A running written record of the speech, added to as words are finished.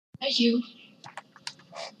you?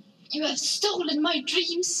 You have stolen my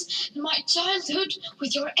dreams and my childhood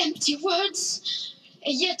with your empty words,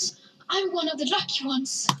 and yet I'm one of the lucky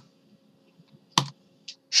ones.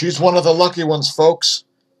 She's one of the lucky ones, folks.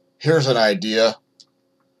 Here's an idea.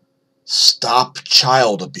 Stop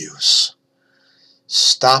child abuse.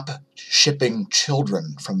 Stop shipping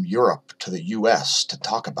children from Europe to the US to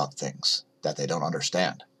talk about things that they don't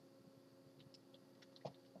understand.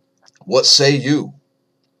 What say you?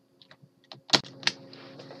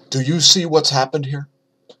 Do you see what's happened here?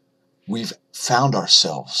 We've found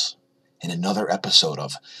ourselves in another episode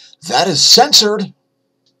of That Is Censored,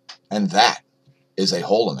 and that is a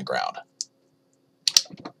hole in the ground.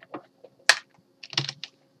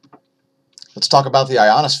 Let's talk about the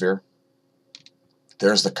ionosphere.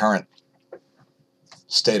 There's the current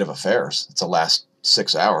state of affairs. It's the last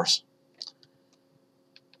 6 hours.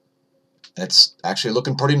 And it's actually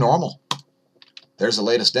looking pretty normal. There's the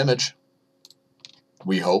latest image.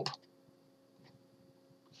 We hope.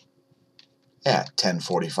 At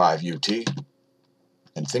 10:45 UT.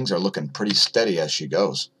 And things are looking pretty steady as she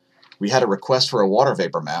goes. We had a request for a water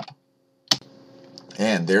vapor map.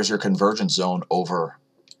 And there's your convergence zone over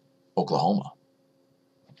Oklahoma.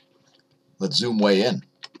 Let's zoom way in.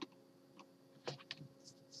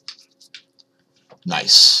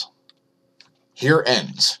 Nice. Here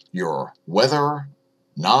ends your weather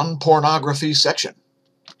non-pornography section.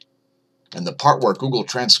 And the part where Google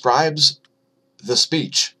transcribes the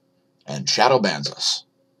speech and shadow bans us.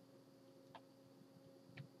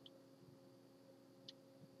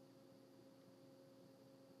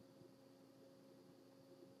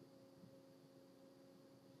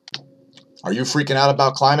 Are you freaking out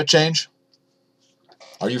about climate change?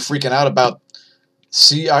 Are you freaking out about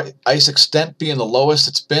sea ice extent being the lowest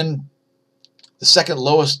it's been? The second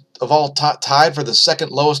lowest of all time, tied for the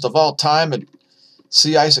second lowest of all time at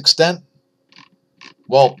sea ice extent?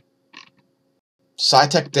 Well,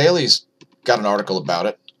 SciTech Daily's got an article about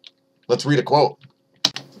it. Let's read a quote.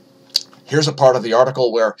 Here's a part of the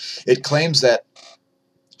article where it claims that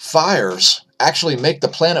fires actually make the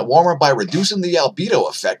planet warmer by reducing the albedo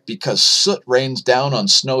effect because soot rains down on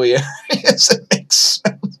snowy areas. It makes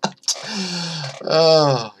sense.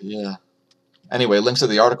 Oh, yeah. Anyway, links to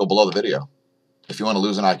the article below the video if you want to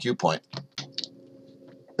lose an IQ point.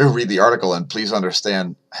 Read the article and please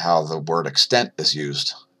understand how the word extent is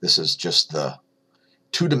used. This is just the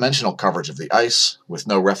two-dimensional coverage of the ice with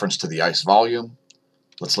no reference to the ice volume.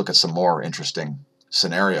 Let's look at some more interesting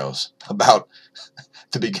scenarios about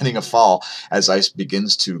the beginning of fall as ice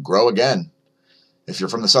begins to grow again. If you're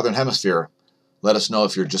from the southern hemisphere, let us know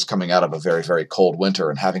if you're just coming out of a very, very cold winter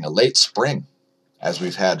and having a late spring, as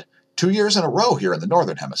we've had 2 years in a row here in the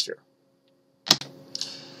northern hemisphere.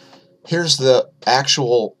 Here's the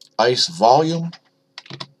actual ice volume,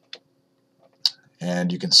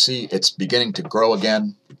 and you can see it's beginning to grow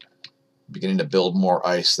again, beginning to build more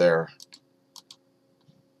ice there.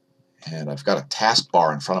 And I've got a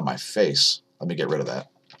taskbar in front of my face. Let me get rid of that.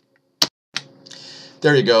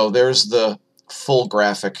 There you go. There's the full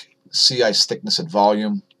graphic, sea ice thickness and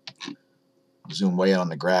volume. Zoom way in on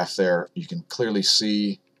the graph there. You can clearly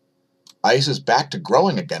see ice is back to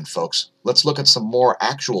growing again, folks. Let's look at some more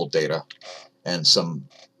actual data and some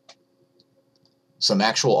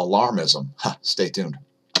actual alarmism. Stay tuned.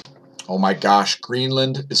 Oh my gosh,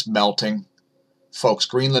 Greenland is melting. Folks,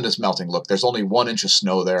 Greenland is melting. Look, there's only 1 inch of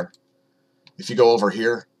snow there. If you go over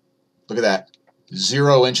here, look at that.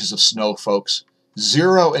 0 inches of snow, folks.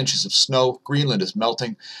 0 inches of snow. Greenland is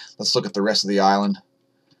melting. Let's look at the rest of the island.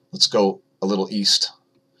 Let's go a little east.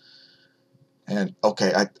 And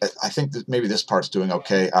okay, I think that maybe this part's doing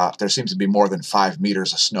okay. There seems to be more than 5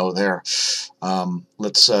 meters of snow there.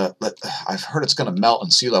 I've heard it's going to melt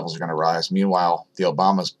and sea levels are going to rise. Meanwhile, the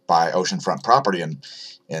Obamas buy oceanfront property in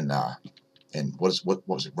what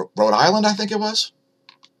was it, Rhode Island, I think it was.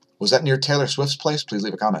 Was that near Taylor Swift's place? Please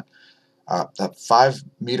leave a comment. That 5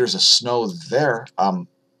 meters of snow there.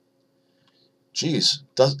 Geez,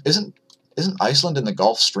 isn't Iceland in the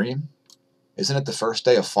Gulf Stream? Isn't it the first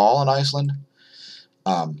day of fall in Iceland?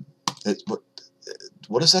 What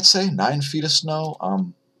does that say? 9 feet of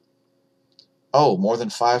snow? Oh, more than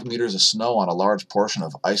 5 meters of snow on a large portion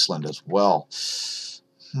of Iceland as well.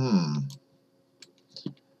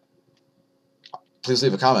 Please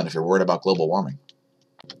leave a comment if you're worried about global warming.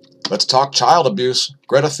 Let's talk child abuse.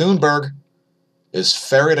 Greta Thunberg is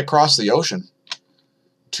ferried across the ocean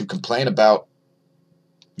to complain about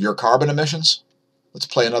your carbon emissions. Let's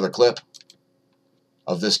play another clip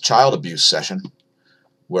of this child abuse session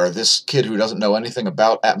where this kid who doesn't know anything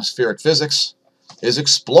about atmospheric physics is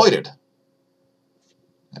exploited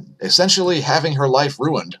and essentially having her life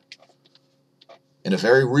ruined in a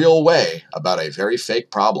very real way about a very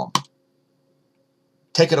fake problem.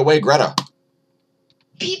 Take it away, Greta.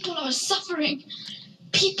 People are suffering.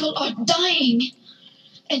 People are dying.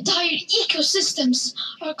 Entire ecosystems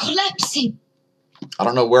are collapsing. I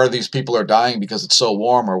don't know where these people are dying because it's so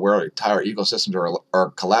warm or where entire ecosystems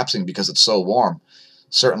are collapsing because it's so warm.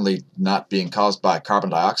 Certainly not being caused by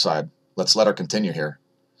carbon dioxide. Let's let her continue here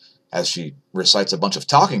as she recites a bunch of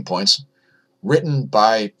talking points written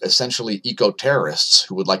by essentially eco-terrorists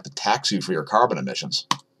who would like to tax you for your carbon emissions.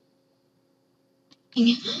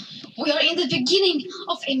 We are in the beginning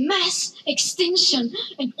of a mass extinction,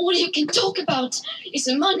 and all you can talk about is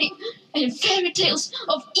money and fairy tales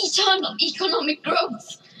of eternal economic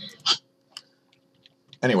growth.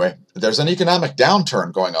 Anyway, there's an economic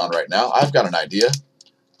downturn going on right now. I've got an idea.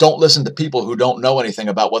 Don't listen to people who don't know anything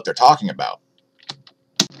about what they're talking about,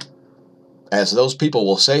 as those people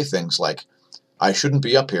will say things like, I shouldn't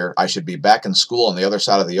be up here, I should be back in school on the other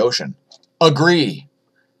side of the ocean. Agree.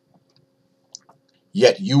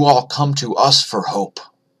 Yet you all come to us for hope.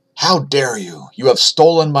 How dare you? You have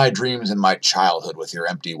stolen my dreams and my childhood with your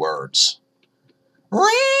empty words.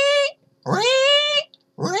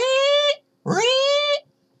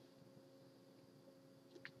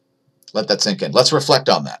 Let that sink in. Let's reflect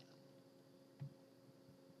on that.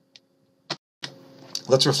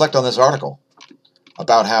 Let's reflect on this article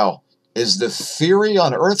about how is the theory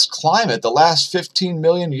on Earth's climate the last 15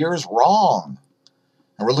 million years wrong?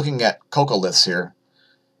 And we're looking at coccoliths here.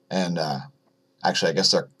 And actually, I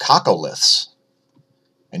guess they're coccoliths.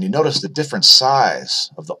 And you notice the different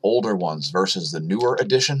size of the older ones versus the newer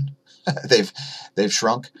edition. they've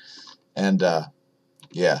shrunk. And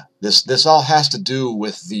yeah, this all has to do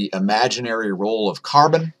with the imaginary role of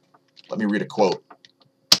carbon. Let me read a quote.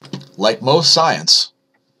 Like most science,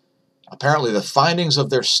 apparently the findings of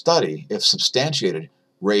their study, if substantiated,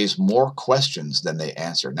 raise more questions than they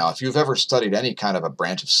answer. Now, if you've ever studied any kind of a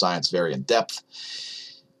branch of science very in depth,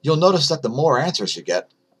 you'll notice that the more answers you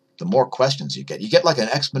get, the more questions you get. You get like an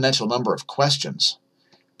exponential number of questions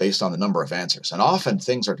based on the number of answers. And often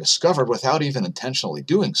things are discovered without even intentionally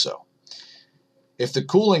doing so. If the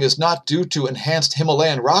cooling is not due to enhanced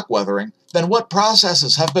Himalayan rock weathering, then what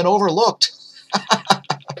processes have been overlooked?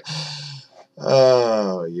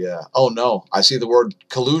 Oh, yeah. Oh, no. I see the word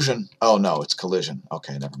collusion. Oh, no, it's collision.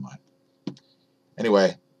 Okay, never mind.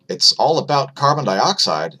 Anyway, it's all about carbon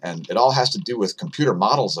dioxide, and it all has to do with computer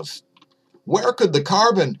models of where could the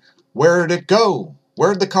carbon, where did it go?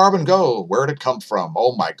 Where did the carbon go? Where did it come from?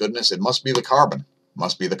 Oh, my goodness, it must be the carbon.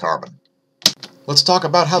 Must be the carbon. Let's talk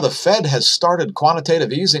about how the Fed has started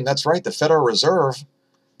quantitative easing. That's right, the Federal Reserve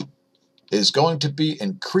is going to be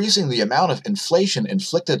increasing the amount of inflation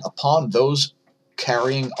inflicted upon those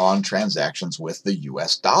carrying on transactions with the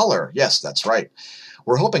US dollar. Yes, that's right.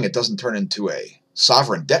 We're hoping it doesn't turn into a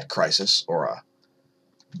sovereign debt crisis or a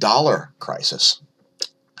dollar crisis.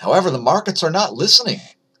 However, the markets are not listening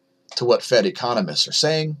to what Fed economists are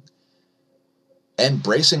saying and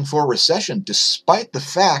bracing for recession, despite the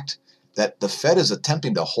fact that the Fed is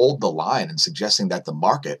attempting to hold the line and suggesting that the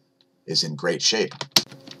market is in great shape.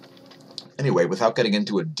 Anyway, without getting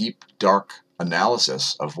into a deep, dark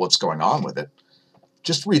analysis of what's going on with it,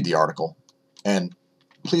 just read the article and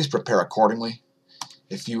please prepare accordingly.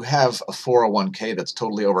 If you have a 401k that's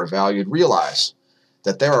totally overvalued, realize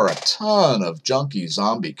that there are a ton of junky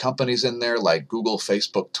zombie companies in there like Google,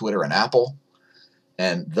 Facebook, Twitter, and Apple.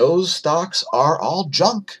 And those stocks are all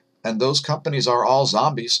junk. And those companies are all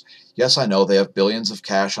zombies. Yes, I know they have billions of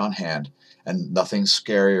cash on hand. And nothing's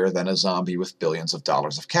scarier than a zombie with billions of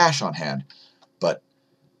dollars of cash on hand. But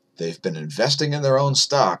they've been investing in their own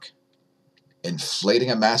stock,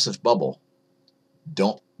 inflating a massive bubble.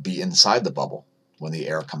 Don't be inside the bubble when the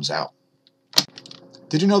air comes out.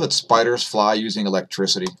 Did you know that spiders fly using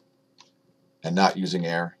electricity and not using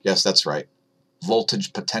air? Yes, that's right.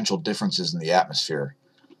 Voltage potential differences in the atmosphere.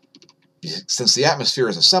 Since the atmosphere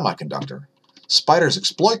is a semiconductor, spiders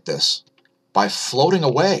exploit this by floating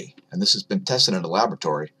away. And this has been tested in a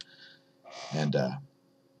laboratory. And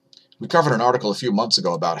we covered an article a few months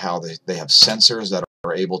ago about how they have sensors that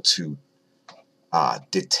are able to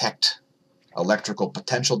detect electrical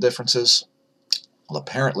potential differences. Well,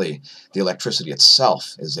 apparently, the electricity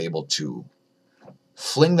itself is able to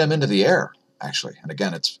fling them into the air, actually. And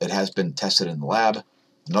again, it has been tested in the lab.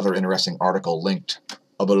 Another interesting article linked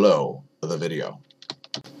below the video.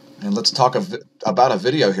 And let's talk about a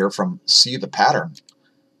video here from See the Pattern,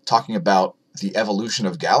 talking about the evolution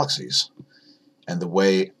of galaxies and the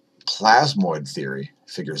way plasmoid theory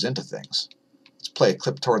figures into things. Let's play a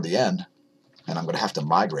clip toward the end, and I'm going to have to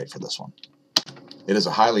migrate for this one. It is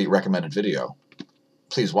a highly recommended video.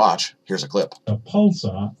 Please watch. Here's a clip. A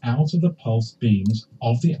pulsar out of the pulse beams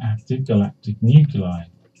of the active galactic nuclei,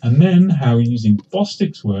 and then how, using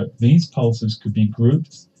Bostic's work, these pulsars could be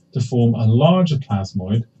grouped to form a larger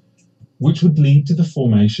plasmoid, which would lead to the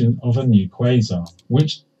formation of a new quasar,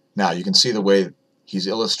 which... Now, you can see the way he's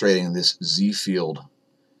illustrating this Z field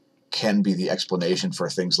can be the explanation for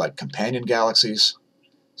things like companion galaxies.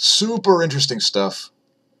 Super interesting stuff.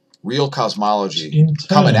 Real cosmology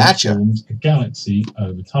coming at you. Forms a galaxy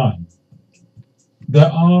over time.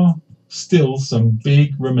 There are still some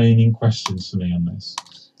big remaining questions for me on this.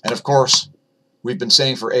 And of course, we've been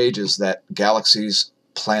saying for ages that galaxies,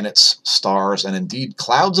 planets, stars, and indeed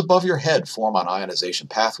clouds above your head form on ionization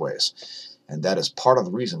pathways. And that is part of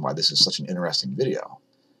the reason why this is such an interesting video,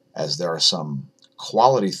 as there are some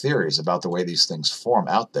quality theories about the way these things form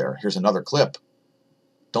out there. Here's another clip.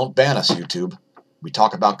 Don't ban us, YouTube. We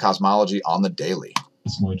talk about cosmology on the daily.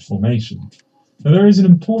 Plasmoid formation. Now, there is an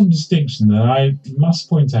important distinction that I must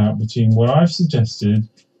point out between what I've suggested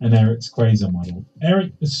and Eric's quasar model.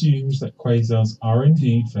 Eric assumes that quasars are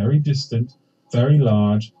indeed very distant, very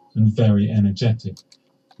large, and very energetic.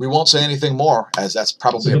 We won't say anything more, as that's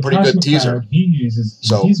probably So a pretty good teaser. He uses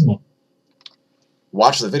in his model.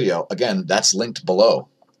 Watch the video. Again, that's linked below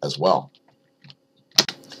as well.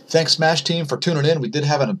 Thanks, Smash Team, for tuning in. We did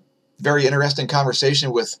have a very interesting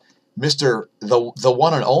conversation with Mr. the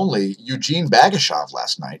one and only Eugene Bagashov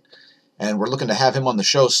last night, and we're looking to have him on the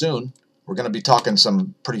show soon. We're going to be talking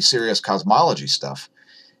some pretty serious cosmology stuff.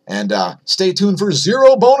 And stay tuned for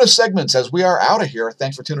 0 bonus segments as we are out of here.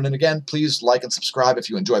 Thanks for tuning in again. Please like and subscribe if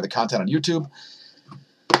you enjoy the content on YouTube.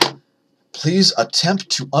 Please attempt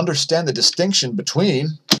to understand the distinction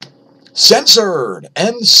between censored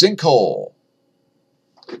and sinkhole.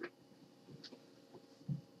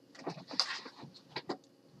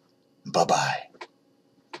 Bye-bye.